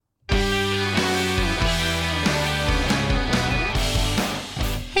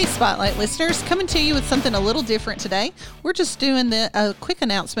Hey, Spotlight listeners, coming to you with something a little different today. We're just doing a quick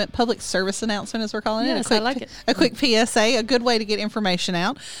announcement, public service announcement, as we're calling it. I like it. A quick PSA, a good way to get information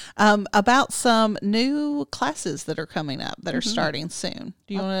out about some new classes that are coming up that are starting soon.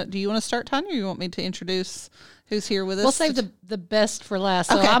 Do you want to start, Tanya, or you want me to introduce who's here with us? We'll save the best for last.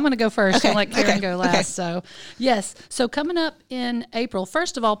 So I'm going to go first and let Karen go last. Okay. So, yes. So coming up in April,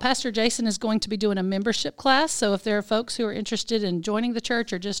 first of all, Pastor Jason is going to be doing a membership class. So if there are folks who are interested in joining the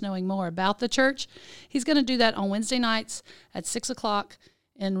church or just knowing more about the church, he's going to do that on Wednesday nights at 6 o'clock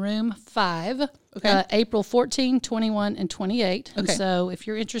in room 5, April 14, 21, and 28. And so if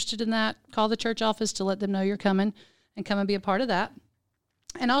you're interested in that, call the church office to let them know you're coming and come and be a part of that.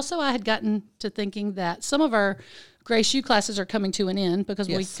 And also I had gotten to thinking that some of our Grace U classes are coming to an end because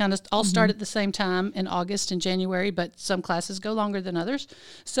we kind of all start at the same time in August and January, but some classes go longer than others.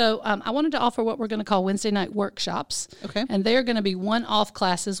 So I wanted to offer what we're going to call Wednesday night workshops. Okay. And they are going to be one-off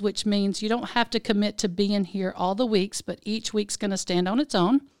classes, which means you don't have to commit to being here all the weeks, but each week's going to stand on its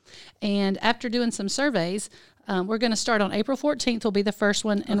own. And after doing some surveys, we're going to start on April 14th will be the first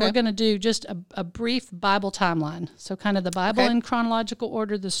one, and we're going to do just a brief Bible timeline. So kind of the Bible in chronological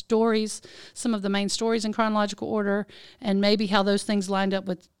order, the stories, some of the main stories in chronological order, and maybe how those things lined up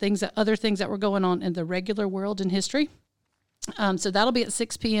with other things that were going on in the regular world in history. So that'll be at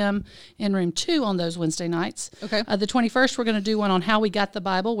 6 p.m. in room 2 on those Wednesday nights. Okay. The 21st, we're going to do one on how we got the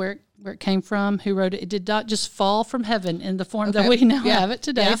Bible, where it came from, who wrote it. It did not just fall from heaven in the form that we now have it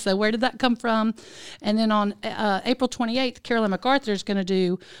today. Yeah. So where did that come from? And then on April 28th, Carolyn MacArthur is going to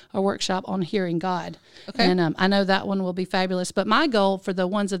do a workshop on hearing God. Okay. And I know that one will be fabulous. But my goal for the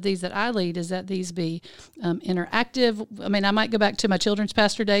ones of these that I lead is that these be interactive. I mean, I might go back to my children's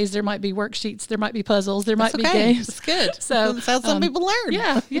pastor days. There might be worksheets. There might be puzzles. There might be games. That's good. So that's how some people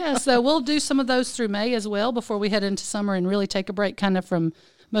learn. Yeah. So we'll do some of those through May as well before we head into summer and really take a break kind of from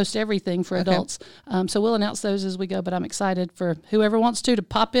most everything for adults. So we'll announce those as we go, but I'm excited for whoever wants to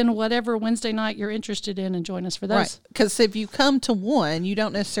pop in whatever Wednesday night you're interested in and join us for those. Right, because if you come to one, you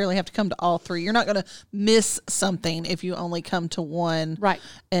don't necessarily have to come to all 3. You're not going to miss something if you only come to one. Right.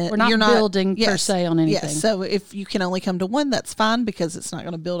 We're not building per se on anything. Yes, so if you can only come to one, that's fine because it's not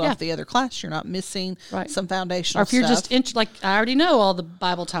going to build off the other class. You're not missing some foundational stuff. Or if you're just, like, I already know all the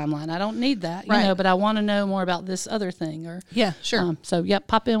Bible timeline. I don't need that, you know, but I want to know more about this other thing. So,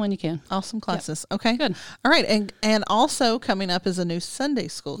 pop in when you can. Awesome classes. Yep. Okay. Good. All right. And also coming up is a new Sunday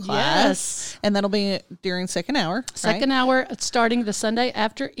school class. Yes. And that'll be during second hour. Second hour starting the Sunday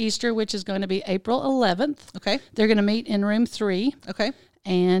after Easter, which is going to be April 11th. Okay. They're going to meet in room 3. Okay.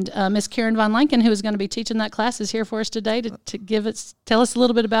 And Miss Karen Von Lanken, who is going to be teaching that class, is here for us today to tell us a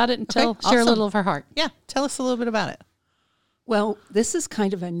little bit about it and share a little of her heart. Yeah. Tell us a little bit about it. Well, this is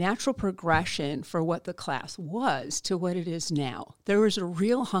kind of a natural progression for what the class was to what it is now. There was a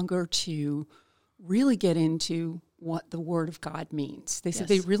real hunger to really get into what the Word of God means. They said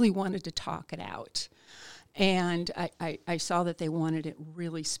they really wanted to talk it out. And I saw that they wanted it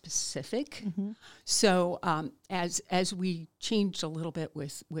really specific. Mm-hmm. So as we changed a little bit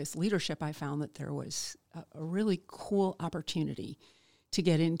with leadership, I found that there was a really cool opportunity to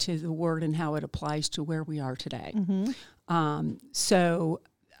get into the Word and how it applies to where we are today. Mm-hmm. So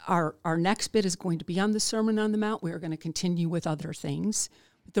our next bit is going to be on the Sermon on the Mount. We are going to continue with other things.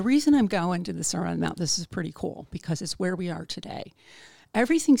 But the reason I'm going to the Sermon on the Mount, this is pretty cool because it's where we are today.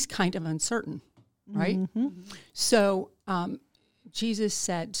 Everything's kind of uncertain, right? Mm-hmm. So Jesus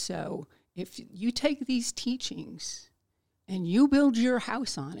said, so if you take these teachings and you build your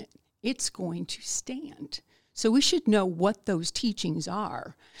house on it, it's going to stand. So we should know what those teachings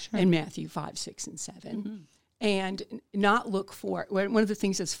are in Matthew 5, 6, and 7. Mm-hmm. And not look for, one of the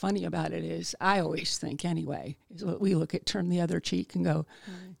things that's funny about it is, I always think anyway, is what we look at, turn the other cheek and go,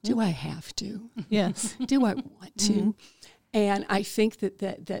 do I have to? Yes. Do I want to? Mm-hmm. And I think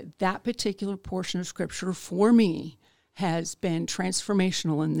that particular portion of Scripture, for me, has been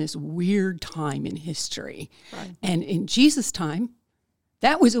transformational in this weird time in history. Right. And in Jesus' time,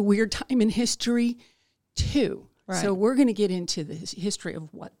 that was a weird time in history too. Right. So we're going to get into the history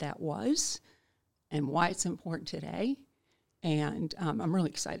of what that was and why it's important today. And I'm really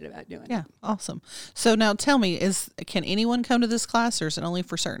excited about doing it. Yeah, awesome. So now tell me, can anyone come to this class, or is it only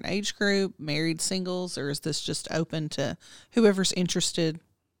for a certain age group, married singles, or is this just open to whoever's interested?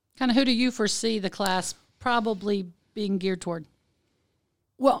 Kind of who do you foresee the class probably being geared toward?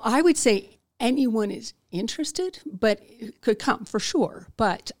 Well, I would say anyone is interested, but could come for sure.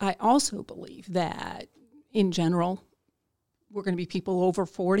 But I also believe that in general, we're going to be people over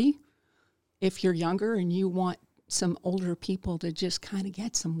 40. If you're younger and you want some older people to just kind of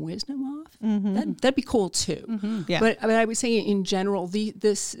get some wisdom off. That'd be cool too. Yeah. But I would say in general,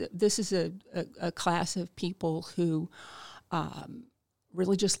 this is a class of people who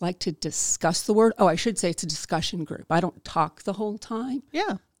really just like to discuss the word. Oh, I should say it's a discussion group. I don't talk the whole time.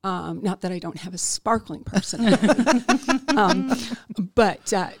 Yeah. Not that I don't have a sparkling personality,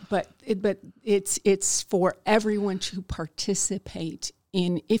 but it's for everyone to participate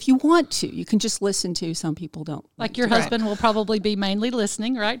in. If you want to, you can just listen to. Some people don't. Like your husband will probably be mainly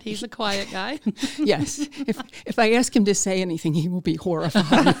listening, right? He's a quiet guy. Yes. If I ask him to say anything, he will be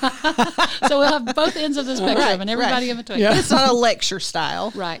horrified. So we'll have both ends of the spectrum and everybody in between. Yeah. It's not a lecture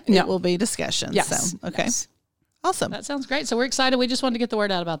style. Right. It will be discussion. Yes. So, okay. Yes. Awesome. That sounds great. So we're excited. We just wanted to get the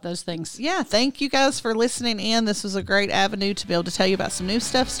word out about those things. Yeah, thank you guys for listening in. This was a great avenue to be able to tell you about some new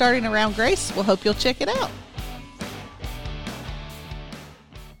stuff starting around Grace. We'll hope you'll check it out.